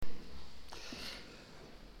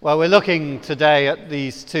Well, we're looking today at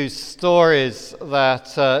these two stories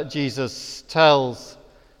that Jesus tells.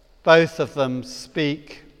 Both of them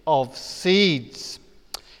speak of seeds.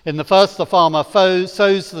 In the first, the farmer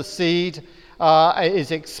sows the seed, is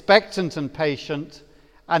expectant and patient,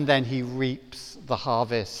 and then he reaps the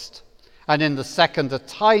harvest. And in the second, a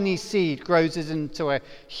tiny seed grows into a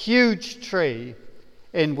huge tree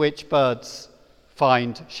in which birds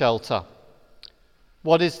find shelter.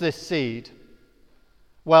 What is this seed?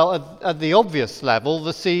 Well, at the obvious level,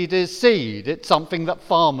 the seed is seed. It's something that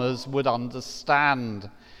farmers would understand.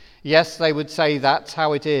 Yes, they would say that's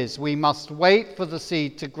how it is. We must wait for the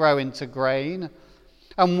seed to grow into grain.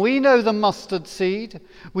 And we know the mustard seed.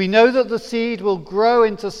 We know that the seed will grow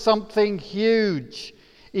into something huge,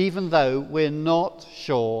 even though we're not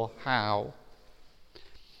sure how.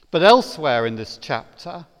 But elsewhere in this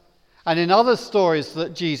chapter, and in other stories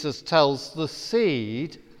that Jesus tells, the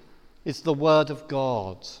seed is the word of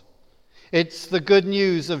God. It's the good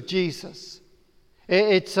news of Jesus.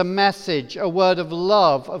 It's a message, a word of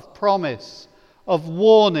love, of promise, of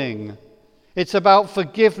warning. It's about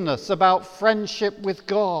forgiveness, about friendship with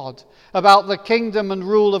God, about the kingdom and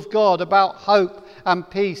rule of God, about hope and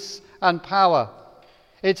peace and power.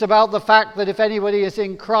 It's about the fact that if anybody is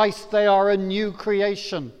in Christ, they are a new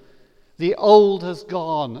creation. The old has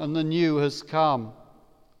gone and the new has come.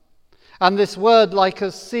 And this word, like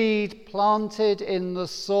a seed planted in the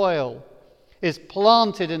soil, is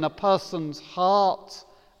planted in a person's heart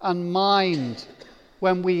and mind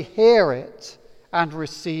when we hear it and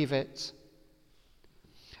receive it.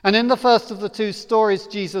 And in the first of the two stories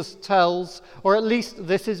Jesus tells, or at least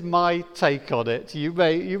this is my take on it, you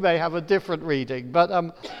may have a different reading,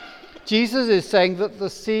 but Jesus is saying that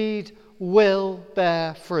the seed will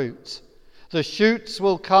bear fruit. The shoots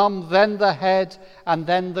will come, then the head, and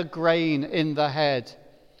then the grain in the head.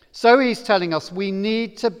 So he's telling us we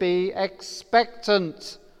need to be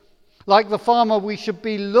expectant. Like the farmer, we should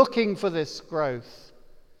be looking for this growth.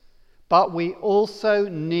 But we also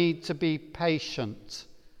need to be patient.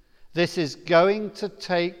 This is going to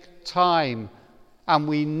take time, and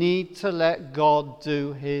we need to let God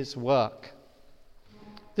do his work.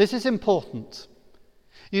 This is important.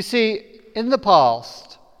 You see, in the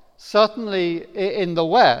past, certainly in the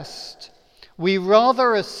West, we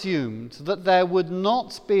rather assumed that there would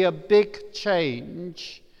not be a big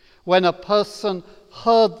change when a person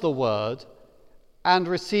heard the word and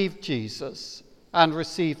received Jesus and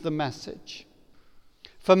received the message.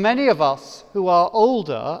 For many of us who are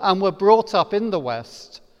older and were brought up in the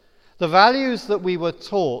West, the values that we were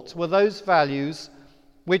taught were those values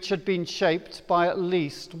which had been shaped by at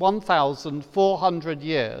least 1,400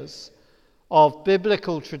 years of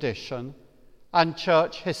biblical tradition and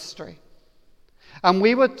church history. And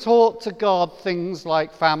we were taught to guard things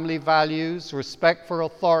like family values, respect for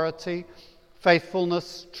authority,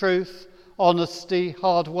 faithfulness, truth, honesty,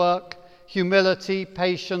 hard work, humility,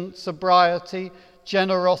 patience, sobriety,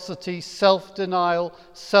 generosity, self-denial,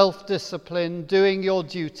 self-discipline, doing your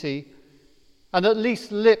duty, and at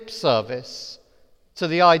least lip service to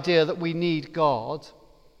the idea that we need God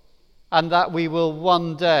and that we will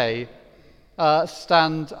one day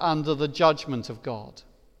stand under the judgment of God.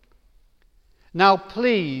 Now,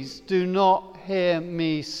 please do not hear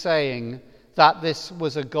me saying that this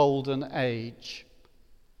was a golden age.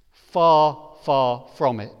 Far, far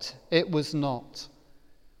from it. It was not.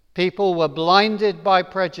 People were blinded by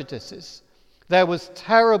prejudices. There was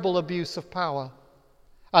terrible abuse of power.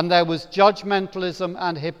 And there was judgmentalism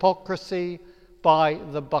and hypocrisy by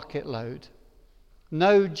the bucket load.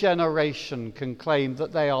 No generation can claim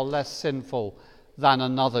that they are less sinful than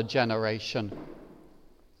another generation.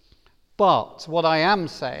 But what I am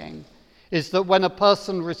saying is that when a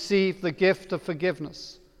person received the gift of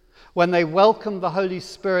forgiveness, when they welcomed the Holy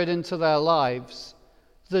Spirit into their lives,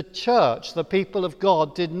 the church, the people of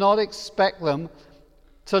God, did not expect them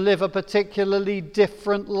to live a particularly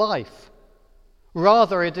different life.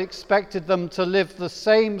 Rather, it expected them to live the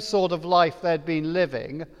same sort of life they'd been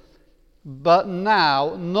living, but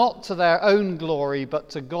now not to their own glory,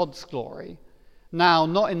 but to God's glory. Now,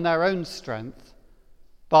 not in their own strength,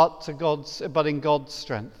 but in God's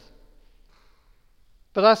strength.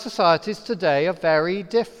 But our societies today are very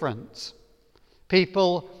different.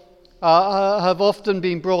 People have often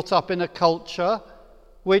been brought up in a culture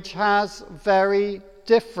which has very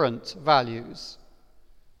different values.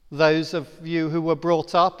 Those of you who were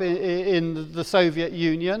brought up in the Soviet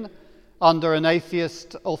Union under an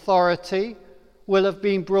atheist authority will have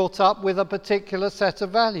been brought up with a particular set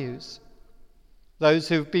of values. Those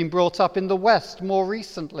who've been brought up in the West more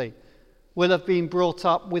recently will have been brought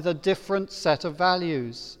up with a different set of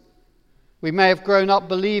values. We may have grown up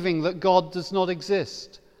believing that God does not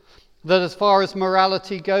exist, that as far as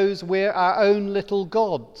morality goes, we're our own little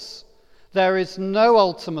gods. There is no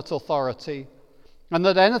ultimate authority, and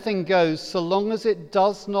that anything goes so long as it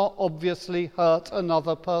does not obviously hurt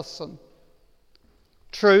another person.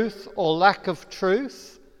 Truth or lack of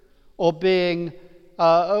truth, or being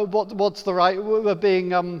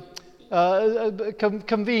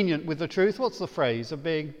convenient with the truth. What's the phrase of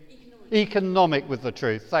being economic with the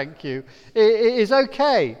truth? Thank you. It is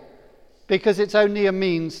okay, because it's only a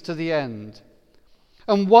means to the end.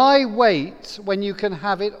 And why wait when you can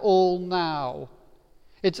have it all now?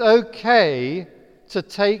 It's okay to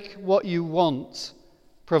take what you want,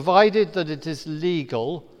 provided that it is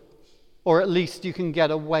legal, or at least you can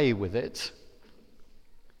get away with it.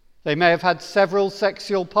 They may have had several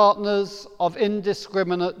sexual partners of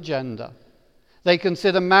indiscriminate gender. They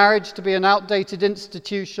consider marriage to be an outdated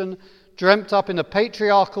institution dreamt up in a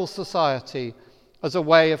patriarchal society as a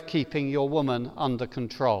way of keeping your woman under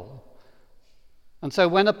control. And so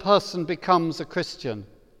when a person becomes a Christian,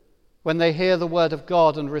 when they hear the word of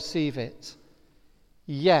God and receive it,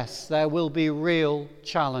 yes, there will be real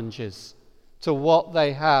challenges to what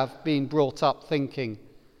they have been brought up thinking.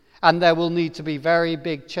 And there will need to be very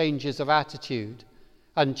big changes of attitude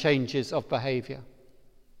and changes of behavior.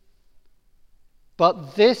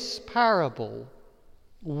 But this parable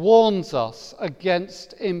warns us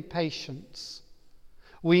against impatience.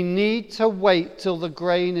 We need to wait till the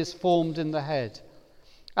grain is formed in the head.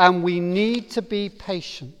 And we need to be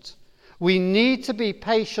patient. We need to be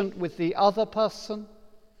patient with the other person,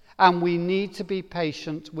 and we need to be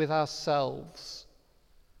patient with ourselves.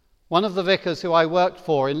 One of the vicars who I worked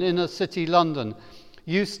for in inner city London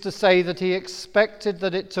used to say that he expected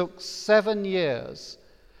that it took 7 years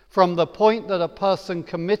from the point that a person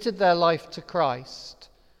committed their life to Christ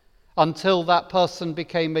until that person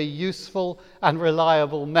became a useful and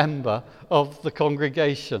reliable member of the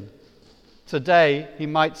congregation. Today, he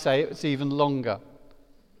might say it's even longer.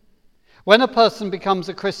 When a person becomes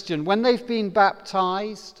a Christian, when they've been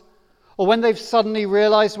baptized, or when they've suddenly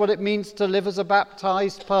realized what it means to live as a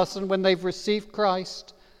baptized person, when they've received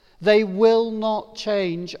Christ, they will not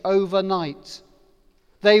change overnight.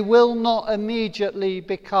 They will not immediately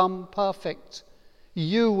become perfect.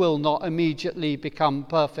 You will not immediately become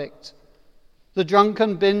perfect. The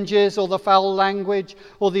drunken binges or the foul language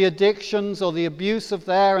or the addictions or the abuse of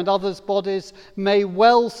their and others' bodies may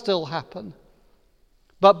well still happen.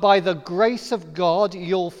 But by the grace of God,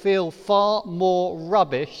 you'll feel far more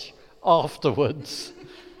rubbish afterwards.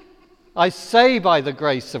 I say by the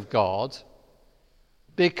grace of God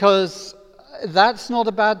because that's not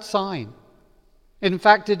a bad sign. In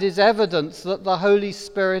fact, it is evidence that the Holy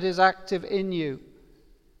Spirit is active in you.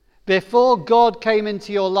 Before God came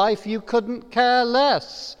into your life, you couldn't care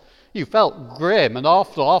less. You felt grim and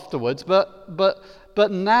afterwards,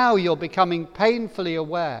 but now you're becoming painfully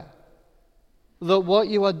aware that what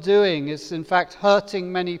you are doing is in fact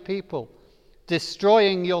hurting many people,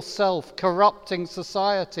 destroying yourself, corrupting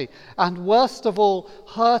society, and worst of all,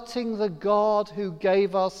 hurting the God who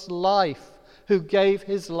gave us life, who gave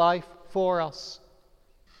his life for us.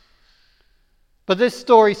 But this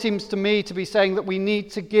story seems to me to be saying that we need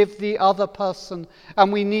to give the other person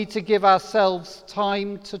and we need to give ourselves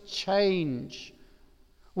time to change.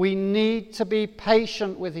 We need to be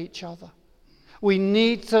patient with each other. We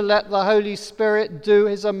need to let the Holy Spirit do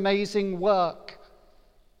his amazing work.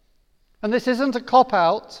 And this isn't a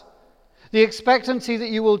cop-out. The expectancy that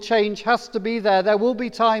you will change has to be there. There will be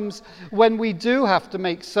times when we do have to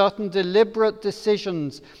make certain deliberate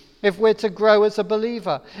decisions if we're to grow as a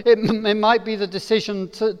believer. It might be the decision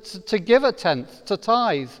to give a tenth, to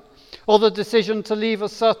tithe, or the decision to leave a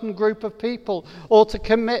certain group of people, or to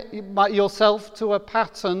commit yourself to a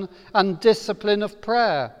pattern and discipline of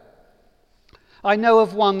prayer. I know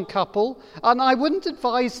of one couple, and I wouldn't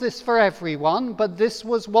advise this for everyone, but this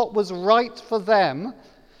was what was right for them.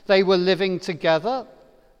 They were living together,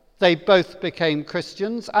 they both became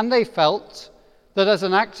Christians, and they felt that as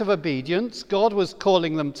an act of obedience, God was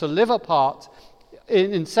calling them to live apart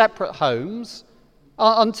in separate homes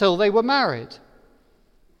until they were married.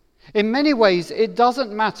 In many ways, it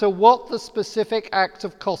doesn't matter what the specific act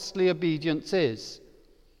of costly obedience is,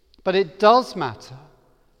 but it does matter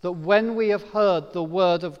that when we have heard the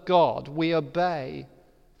word of God, we obey,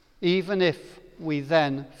 even if we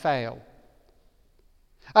then fail.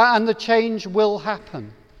 And the change will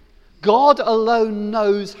happen. God alone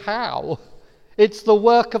knows how. It's the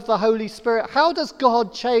work of the Holy Spirit. How does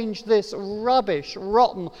God change this rubbish,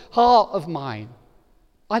 rotten heart of mine?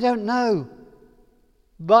 I don't know.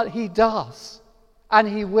 But he does. And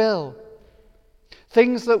he will.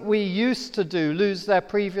 Things that we used to do lose their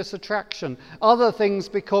previous attraction. Other things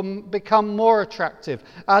become more attractive.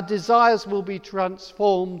 Our desires will be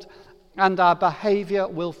transformed and our behavior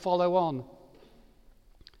will follow on.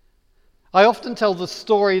 I often tell the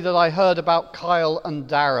story that I heard about Kyle and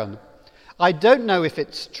Darren. I don't know if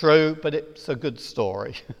it's true, but it's a good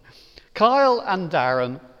story. Kyle and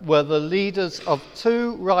Darren were the leaders of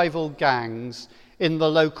two rival gangs in the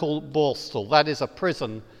local Borstal, that is a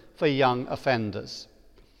prison for young offenders.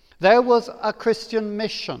 There was a Christian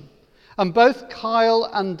mission, and both Kyle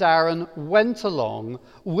and Darren went along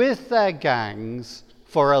with their gangs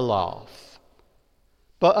for a laugh.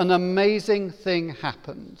 But an amazing thing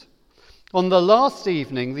happened. On the last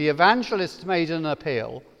evening, the evangelist made an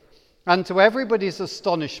appeal, and to everybody's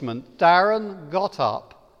astonishment, Darren got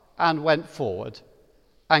up and went forward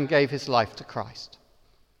and gave his life to Christ.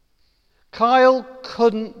 Kyle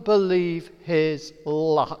couldn't believe his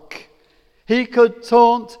luck. He could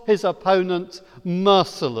taunt his opponent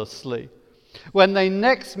mercilessly. When they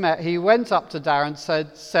next met, he went up to Darren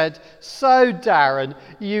and said, "So Darren,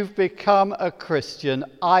 you've become a Christian.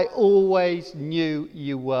 I always knew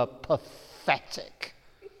you were pathetic.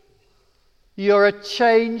 You're a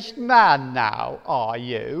changed man now, are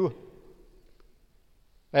you?"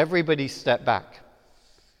 Everybody stepped back,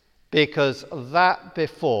 because that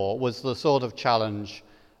before was the sort of challenge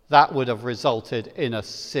that would have resulted in a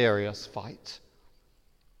serious fight.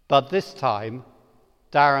 But this time,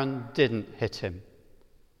 Darren didn't hit him.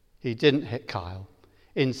 He didn't hit Kyle.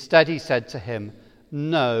 Instead, he said to him,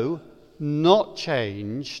 "No, not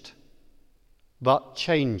changed, but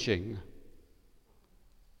changing."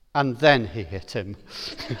 And then he hit him.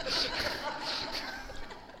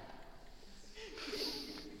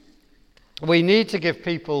 We need to give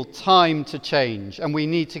people time to change, and we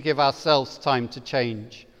need to give ourselves time to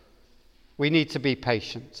change. We need to be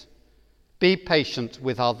patient. Be patient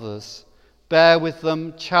with others. Bear with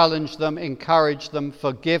them, challenge them, encourage them,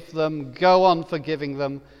 forgive them, go on forgiving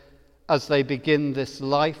them as they begin this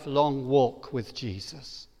lifelong walk with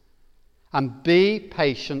Jesus. And be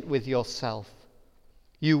patient with yourself.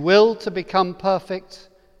 You will to become perfect,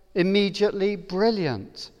 immediately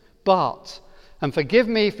brilliant, but, and forgive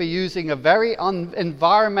me for using a very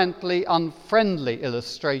environmentally unfriendly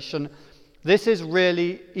illustration, this is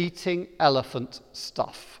really eating elephant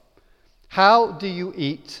stuff. How do you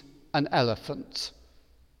eat an elephant?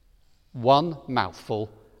 One mouthful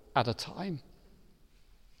at a time.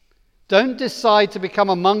 Don't decide to become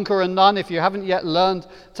a monk or a nun if you haven't yet learned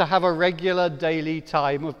to have a regular daily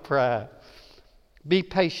time of prayer. Be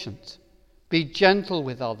patient. Be gentle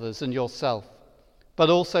with others and yourself, but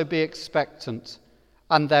also be expectant,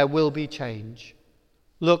 and there will be change.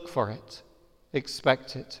 Look for it.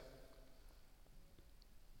 Expect it.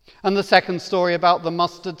 And the second story about the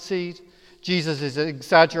mustard seed, Jesus is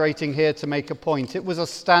exaggerating here to make a point. It was a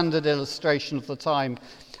standard illustration of the time,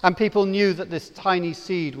 and people knew that this tiny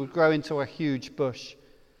seed would grow into a huge bush.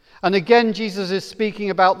 And again, Jesus is speaking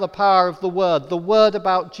about the power of the word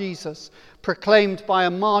about Jesus, proclaimed by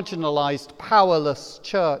a marginalized, powerless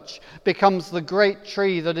church, becomes the great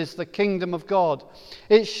tree that is the kingdom of God.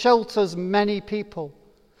 It shelters many people.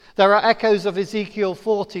 There are echoes of Ezekiel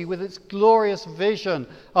 40 with its glorious vision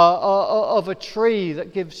of a tree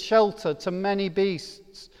that gives shelter to many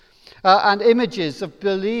beasts, and images of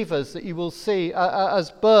believers that you will see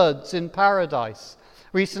as birds in paradise.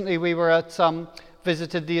 Recently we were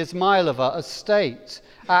visited the Ismailova estate,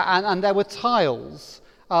 and there were tiles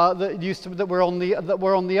that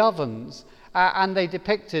were on the ovens, and they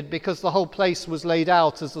depicted, because the whole place was laid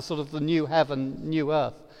out as the sort of the new heaven, new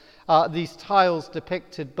earth. These tiles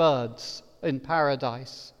depicted birds in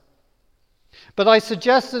paradise. But I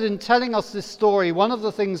suggest that in telling us this story, one of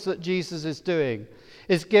the things that Jesus is doing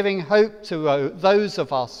is giving hope to those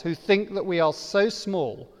of us who think that we are so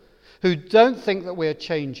small, who don't think that we're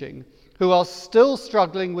changing, who are still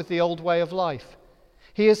struggling with the old way of life.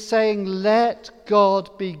 He is saying, let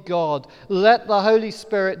God be God. Let the Holy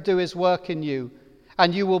Spirit do his work in you,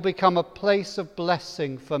 and you will become a place of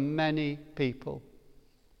blessing for many people.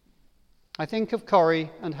 I think of Corrie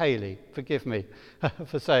and Haley, forgive me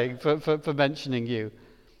for mentioning you.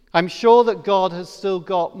 I'm sure that God has still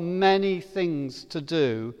got many things to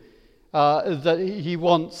do that he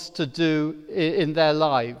wants to do in their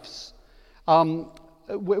lives.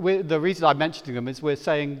 The reason I'm mentioning them is we're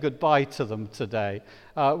saying goodbye to them today,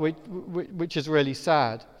 which is really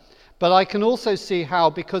sad. But I can also see how,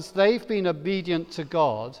 because they've been obedient to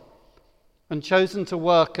God and chosen to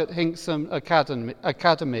work at Hinksome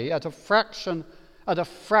Academy at a fraction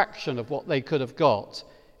of what they could have got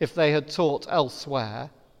if they had taught elsewhere,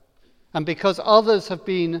 And because others have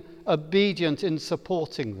been obedient in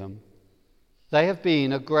supporting them, they have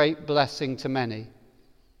been a great blessing to many.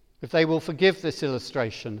 If they will forgive this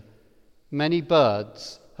illustration, many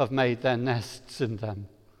birds have made their nests in them.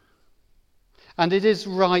 And it is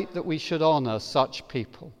right that we should honour such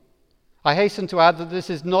people. I hasten to add that this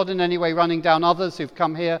is not in any way running down others who've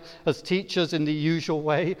come here as teachers in the usual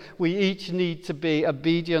way. We each need to be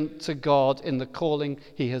obedient to God in the calling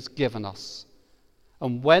he has given us.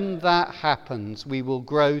 And when that happens, we will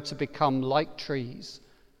grow to become like trees,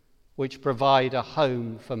 which provide a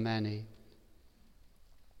home for many.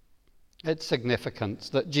 It's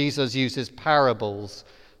significant that Jesus uses parables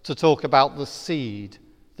to talk about the seed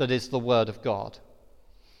that is the Word of God.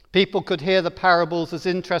 People could hear the parables as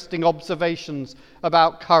interesting observations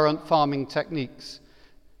about current farming techniques.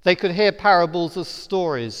 They could hear parables as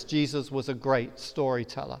stories. Jesus was a great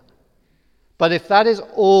storyteller. But if that is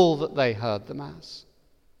all that they heard them as,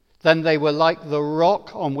 then they were like the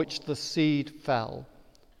rock on which the seed fell.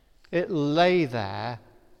 It lay there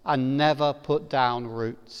and never put down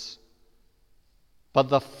roots. But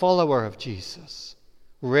the follower of Jesus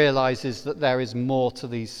realizes that there is more to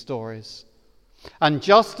these stories. And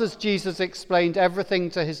just as Jesus explained everything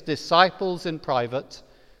to his disciples in private,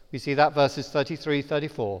 we see that verses 33,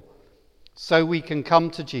 34, so we can come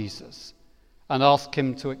to Jesus and ask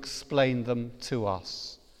him to explain them to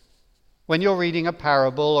us. When you're reading a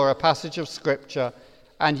parable or a passage of scripture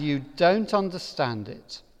and you don't understand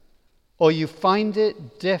it, or you find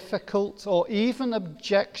it difficult or even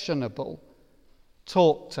objectionable,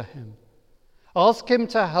 talk to him. Ask him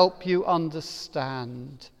to help you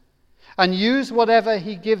understand. And use whatever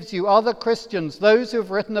he gives you. Other Christians, those who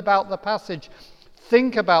have written about the passage,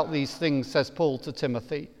 think about these things, says Paul to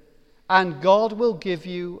Timothy, and God will give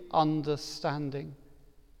you understanding.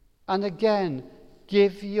 And again,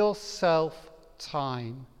 give yourself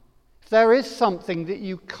time. If there is something that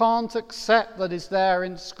you can't accept that is there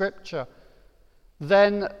in Scripture,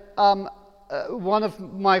 then one of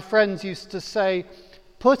my friends used to say,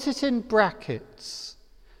 put it in brackets.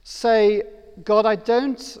 Say, God, I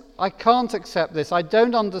can't accept this. I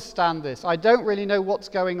don't understand this. I don't really know what's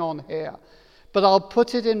going on here. But I'll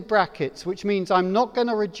put it in brackets, which means I'm not going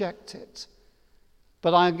to reject it,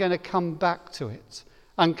 but I'm going to come back to it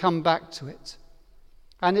and come back to it.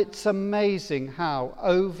 And it's amazing how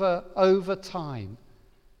over time,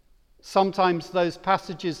 sometimes those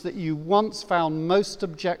passages that you once found most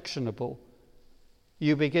objectionable,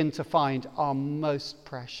 you begin to find are most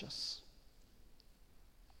precious.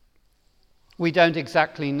 We don't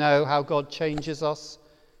exactly know how God changes us.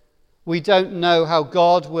 We don't know how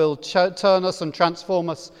God will turn us and transform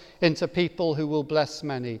us into people who will bless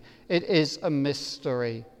many. It is a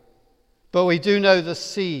mystery. But we do know the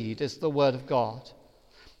seed is the Word of God.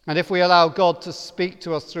 And if we allow God to speak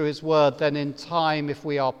to us through his Word, then in time, if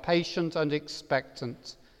we are patient and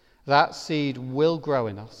expectant, that seed will grow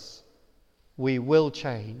in us. We will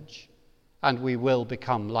change, and we will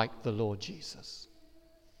become like the Lord Jesus.